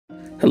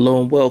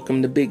Hello and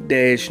welcome to Big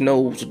Dash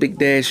Knows. Big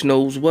Dash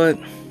knows what?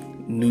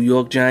 New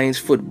York Giants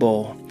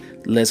football.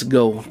 Let's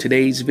go.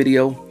 Today's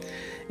video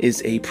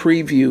is a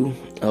preview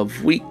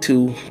of Week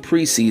 2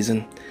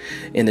 preseason,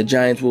 and the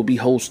Giants will be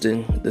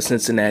hosting the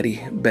Cincinnati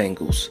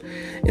Bengals.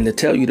 And to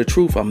tell you the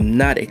truth, I'm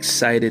not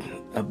excited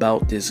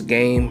about this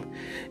game,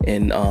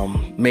 and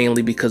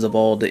mainly because of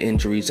all the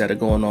injuries that are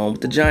going on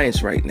with the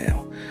Giants right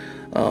now.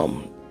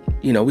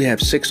 We have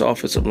 6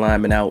 offensive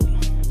linemen out.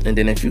 And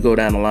then if you go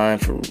down the line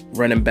for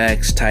running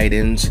backs, tight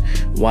ends,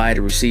 wide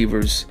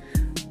receivers,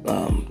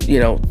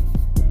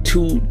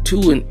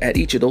 two at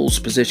each of those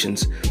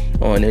positions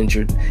on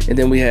injured. And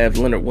then we have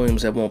Leonard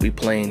Williams that won't be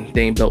playing.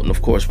 Dane Belton,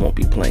 of course, won't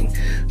be playing.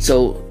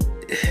 So,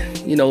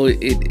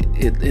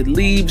 it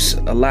leaves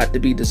a lot to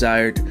be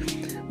desired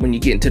when you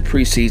get into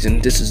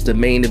preseason. This is the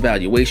main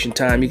evaluation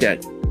time. You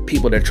got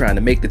people that are trying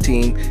to make the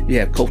team. You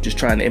have coaches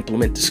trying to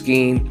implement the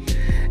scheme.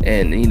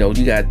 And,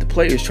 you got the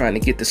players trying to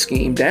get the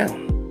scheme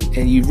down.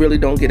 And you really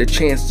don't get a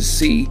chance to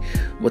see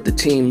what the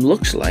team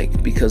looks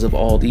like because of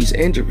all these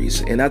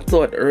injuries. And I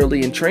thought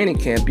early in training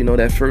camp,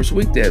 that first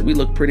week that we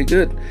looked pretty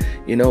good.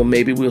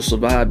 Maybe we'll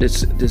survive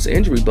this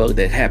injury bug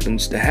that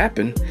happens to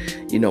happen,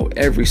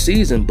 every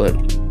season. But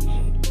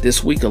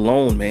this week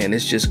alone, man,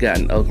 it's just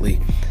gotten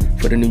ugly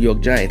for the New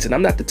York Giants. And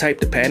I'm not the type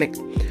to panic,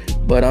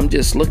 but I'm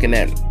just looking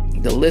at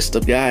the list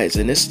of guys,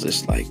 and it's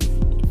just like,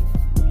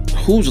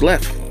 who's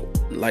left?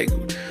 Like,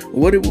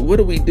 what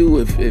do we do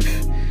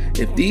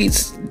if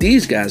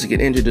these guys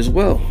get injured as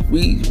well?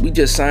 We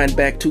just signed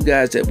back 2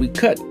 guys that we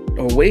cut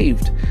or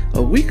waived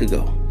a week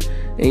ago,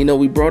 and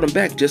we brought them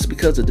back just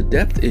because of the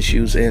depth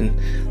issues. And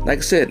like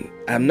I said,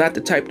 I'm not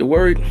the type to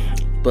worry,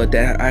 but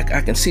that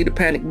I can see the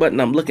panic button.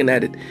 I'm looking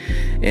at it,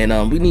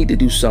 and we need to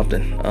do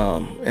something.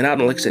 And I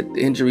don't, like I said,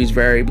 injuries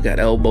vary. We got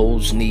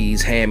elbows,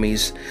 knees,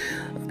 hammies,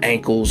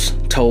 ankles,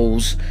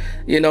 toes,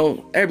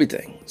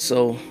 everything.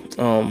 So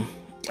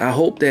I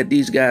hope that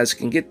these guys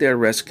can get their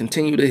rest,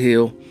 continue to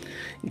heal,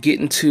 get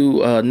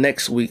into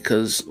next week,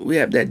 because we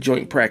have that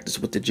joint practice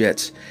with the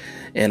Jets,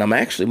 and I'm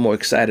actually more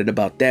excited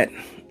about that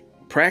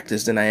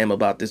practice than I am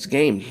about this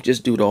game,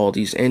 just due to all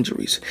these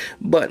injuries.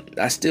 But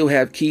I still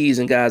have keys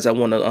and guys I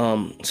want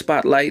to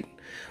spotlight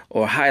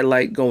or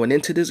highlight going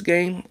into this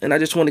game, and I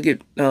just want to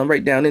get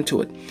right down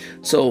into it.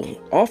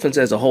 So offense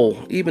as a whole,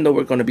 even though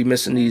we're going to be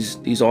missing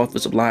these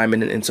offensive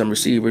linemen and some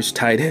receivers,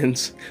 tight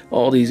ends,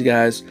 all these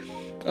guys,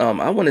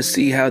 I want to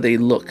see how they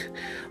look.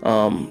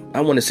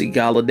 I want to see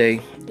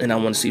Galladay, and I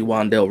want to see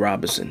Wan'Dale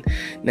Robinson.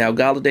 Now,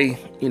 Galladay,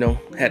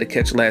 had a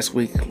catch last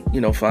week,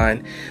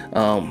 fine.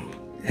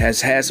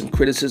 Has had some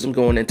criticism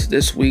going into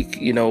this week,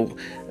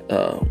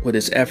 with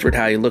his effort,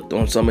 how he looked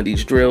on some of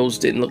these drills.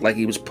 Didn't look like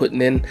he was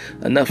putting in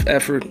enough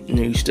effort.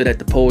 He stood at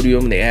the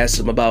podium, and they asked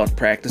him about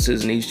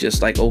practices, and he's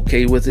just like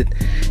okay with it.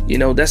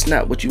 That's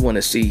not what you want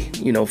to see,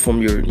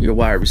 from your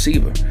wide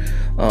receiver.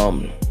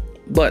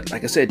 But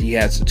like I said, he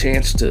has a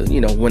chance to,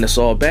 win us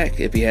all back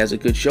if he has a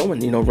good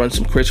showing. Run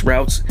some crisp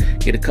routes,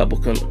 get a couple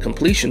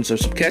completions or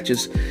some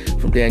catches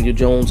from Daniel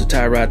Jones or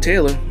Tyrod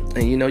Taylor,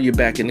 and you're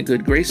back in the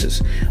good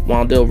graces.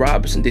 Wan'Dale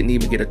Robinson didn't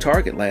even get a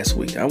target last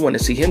week. I want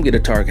to see him get a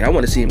target. I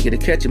want to see him get a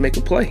catch and make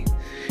a play.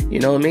 You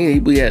know what I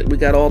mean? We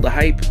got all the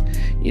hype,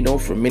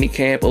 from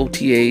minicamp,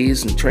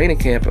 OTAs, and training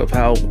camp of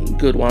how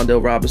good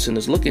Wan'Dale Robinson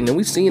is looking. And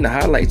we've seen the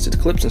highlights, the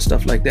clips and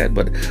stuff like that,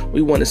 but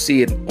we want to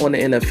see it on the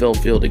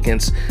NFL field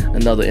against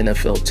another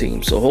NFL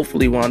team. So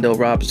hopefully Wan'Dale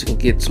Robinson can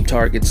get some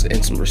targets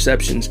and some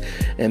receptions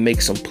and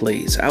make some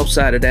plays.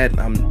 Outside of that,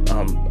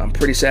 I'm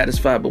pretty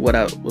satisfied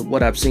with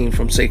what I've seen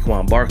from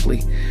Saquon Barkley.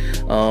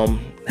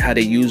 How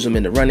they use him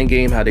in the running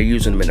game, how they're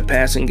using him in the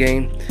passing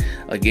game.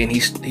 Again,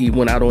 he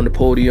went out on the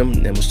podium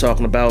and was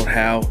talking about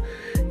how,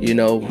 he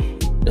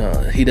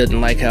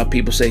doesn't like how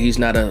people say he's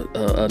not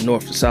a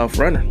north and south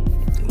runner.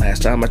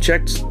 Last time I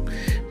checked,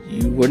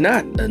 you were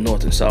not a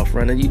north and south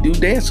runner. You do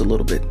dance a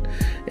little bit.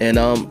 And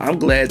I'm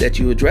glad that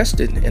you addressed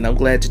it, and I'm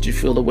glad that you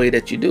feel the way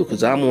that you do,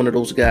 because I'm one of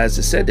those guys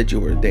that said that you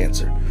were a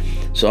dancer.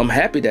 So I'm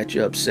happy that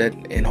you're upset,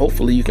 and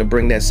hopefully you can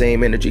bring that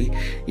same energy,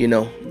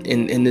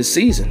 in this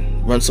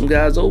season. Run some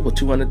guys over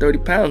 230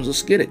 pounds.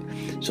 Let's get it.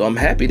 So I'm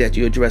happy that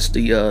you addressed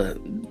the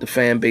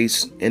fan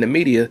base and the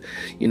media,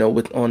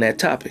 on that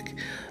topic.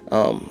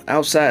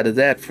 Outside of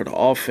that, for the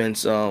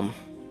offense,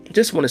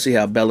 just want to see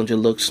how Bellinger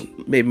looks,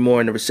 maybe more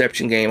in the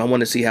reception game. I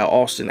want to see how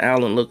Austin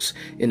Allen looks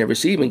in the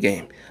receiving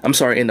game.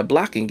 In the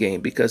blocking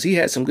game, because he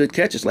had some good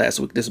catches last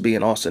week, this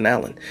being Austin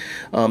Allen.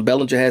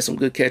 Bellinger had some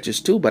good catches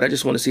too, but I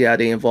just want to see how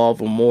they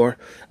involve him more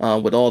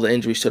with all the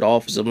injuries to the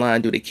offensive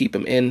line. Do they keep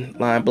him in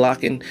line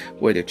blocking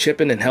where they're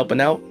chipping and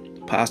helping out?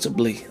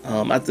 Possibly.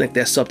 I think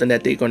that's something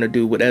that they're going to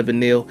do with Evan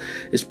Neal,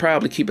 is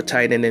probably keep a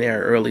tight end in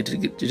there early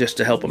just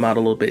to help him out a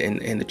little bit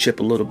and to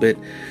chip a little bit.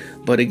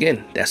 But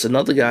again, that's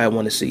another guy I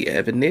want to see,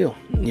 Evan Neal.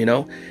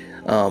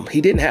 He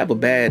didn't have a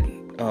bad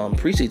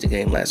preseason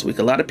game last week.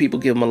 A lot of people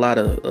give him a lot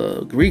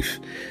of grief,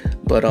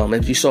 but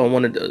if you saw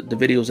one of the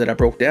videos that I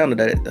broke down of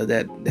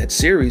that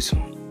series,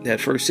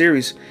 that first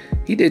series,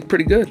 he did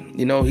pretty good.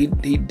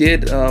 He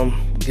did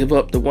give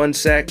up the 1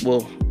 sack.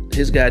 Well,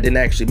 his guy didn't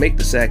actually make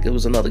the sack. It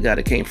was another guy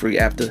that came free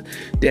after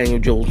Daniel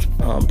Jones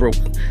broke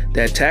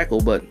that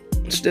tackle. But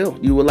still,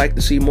 you would like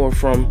to see more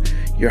from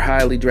your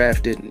highly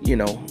drafted,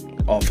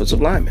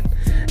 offensive lineman.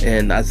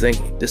 And I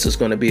think this is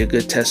going to be a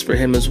good test for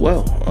him as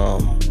well.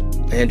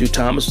 Andrew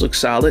Thomas looks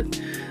solid.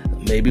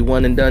 Maybe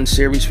one and done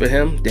series for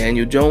him.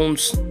 Daniel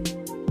Jones,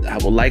 I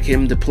would like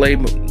him to play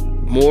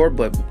more,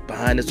 but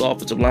behind his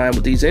offensive line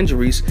with these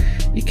injuries,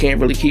 you can't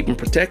really keep him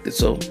protected.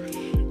 So,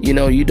 you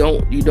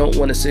don't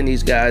want to send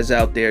these guys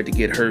out there to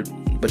get hurt,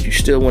 but you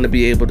still want to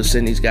be able to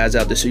send these guys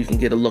out there so you can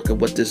get a look at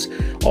what this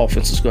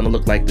offense is going to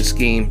look like, the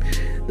scheme,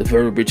 the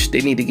verbiage.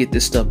 They need to get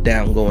this stuff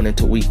down going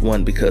into week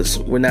 1, because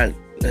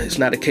it's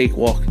not a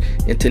cakewalk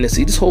in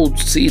Tennessee. This whole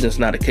season is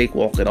not a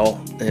cakewalk at all.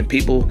 And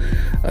people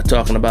are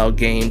talking about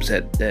games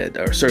that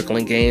are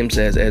circling games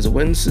as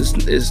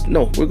wins.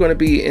 No, we're going to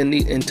be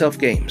in tough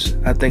games.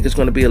 I think it's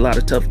going to be a lot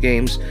of tough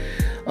games,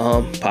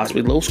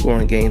 possibly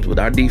low-scoring games. With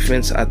our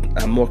defense,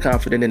 I'm more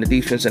confident in the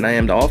defense than I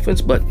am the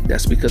offense, but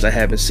that's because I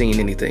haven't seen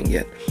anything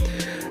yet.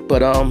 But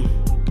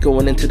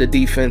going into the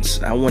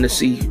defense, I want to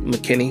see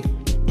McKinney,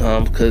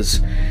 because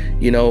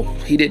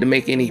he didn't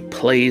make any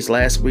plays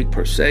last week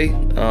per se,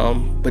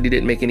 but he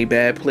didn't make any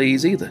bad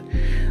plays either.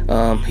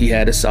 He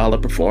had a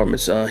solid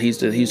performance.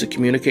 He's a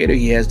communicator.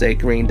 He has that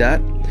green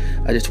dot.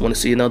 I just want to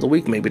see another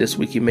week. Maybe this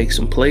week he makes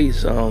some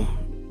plays.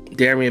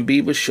 Darian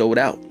Beavers showed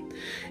out,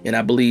 and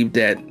I believe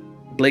that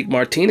Blake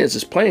Martinez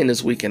is playing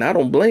this week, and I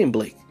don't blame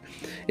Blake.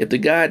 If the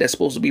guy that's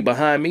supposed to be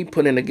behind me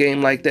put in a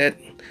game like that,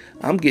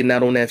 I'm getting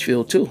out on that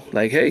field too.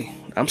 Like, hey,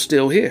 I'm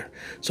still here.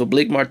 So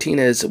Blake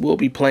Martinez will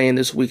be playing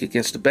this week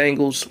against the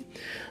Bengals.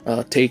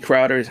 Tay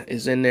Crowder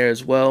is in there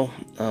as well.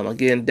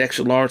 Again,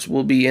 Dexter Lawrence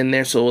will be in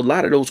there. So a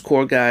lot of those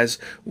core guys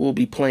will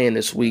be playing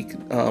this week,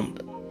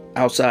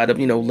 outside of,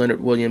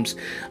 Leonard Williams,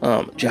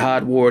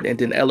 Jihad Ward, and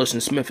then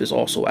Ellerson Smith is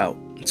also out.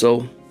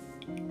 So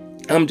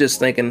I'm just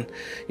thinking,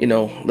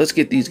 let's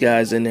get these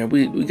guys in there.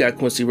 We got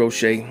Quincy Roche,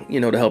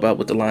 to help out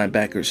with the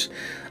linebackers.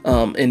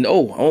 And I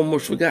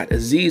almost forgot,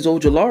 Azeez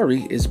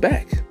Ojulari is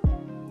back.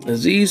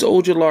 Azeez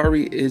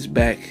Ojulari is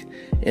back,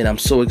 and I'm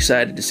so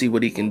excited to see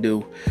what he can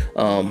do.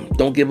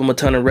 Don't give him a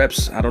ton of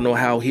reps. I don't know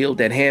how healed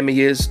that hammy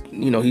is.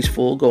 He's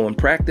full go in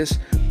practice.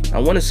 I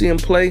want to see him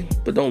play,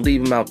 but don't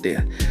leave him out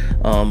there.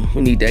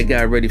 We need that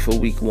guy ready for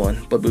week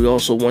 1, but we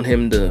also want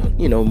him to,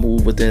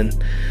 move within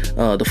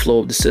the flow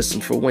of the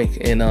system for Wink.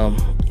 And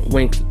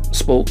Wink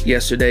spoke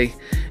yesterday,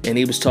 and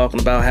he was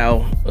talking about how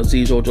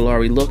Azeez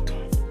Ojulari looked.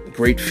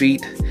 Great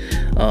feet,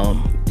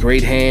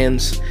 great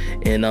hands,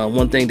 and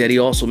one thing that he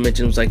also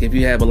mentioned was, like, if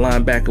you have a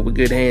linebacker with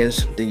good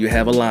hands, then you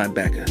have a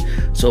linebacker.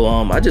 So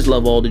I just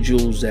love all the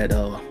jewels that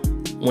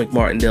Wink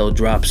Martindale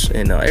drops,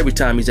 and every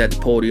time he's at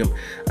the podium,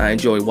 I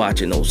enjoy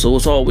watching those. So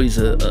it's always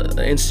an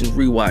instant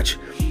rewatch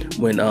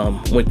when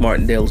Wink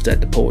Martindale is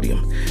at the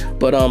podium.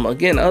 But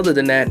again, other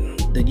than that,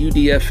 the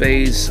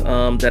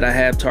UDFAs that I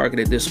have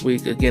targeted this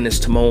week, again, is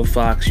Timon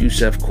Fox,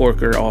 Yusef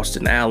Corker,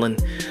 Austin Allen.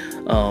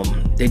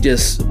 They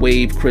just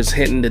waived Chris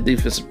Hinton, the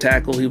defensive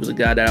tackle. He was a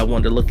guy that I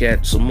wanted to look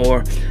at some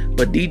more.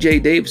 But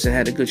DJ Davidson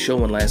had a good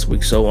showing last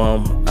week, so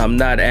I'm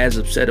not as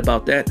upset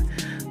about that.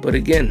 But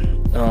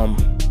again,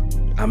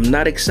 I'm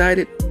not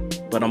excited,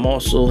 but I'm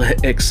also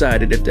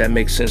excited, if that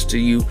makes sense to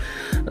you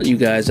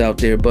guys out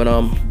there. But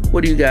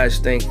what do you guys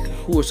think?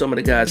 Who are some of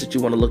the guys that you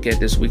want to look at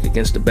this week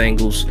against the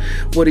Bengals?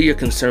 What are your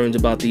concerns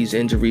about these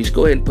injuries?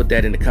 Go ahead and put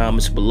that in the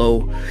comments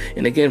below.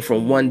 And again,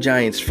 from one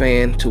Giants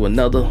fan to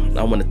another,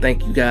 I want to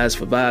thank you guys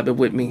for vibing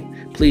with me.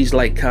 Please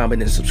like,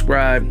 comment, and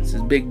subscribe. This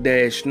is Big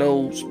Dash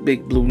Knows,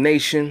 Big Blue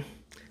Nation.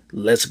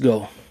 Let's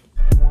go.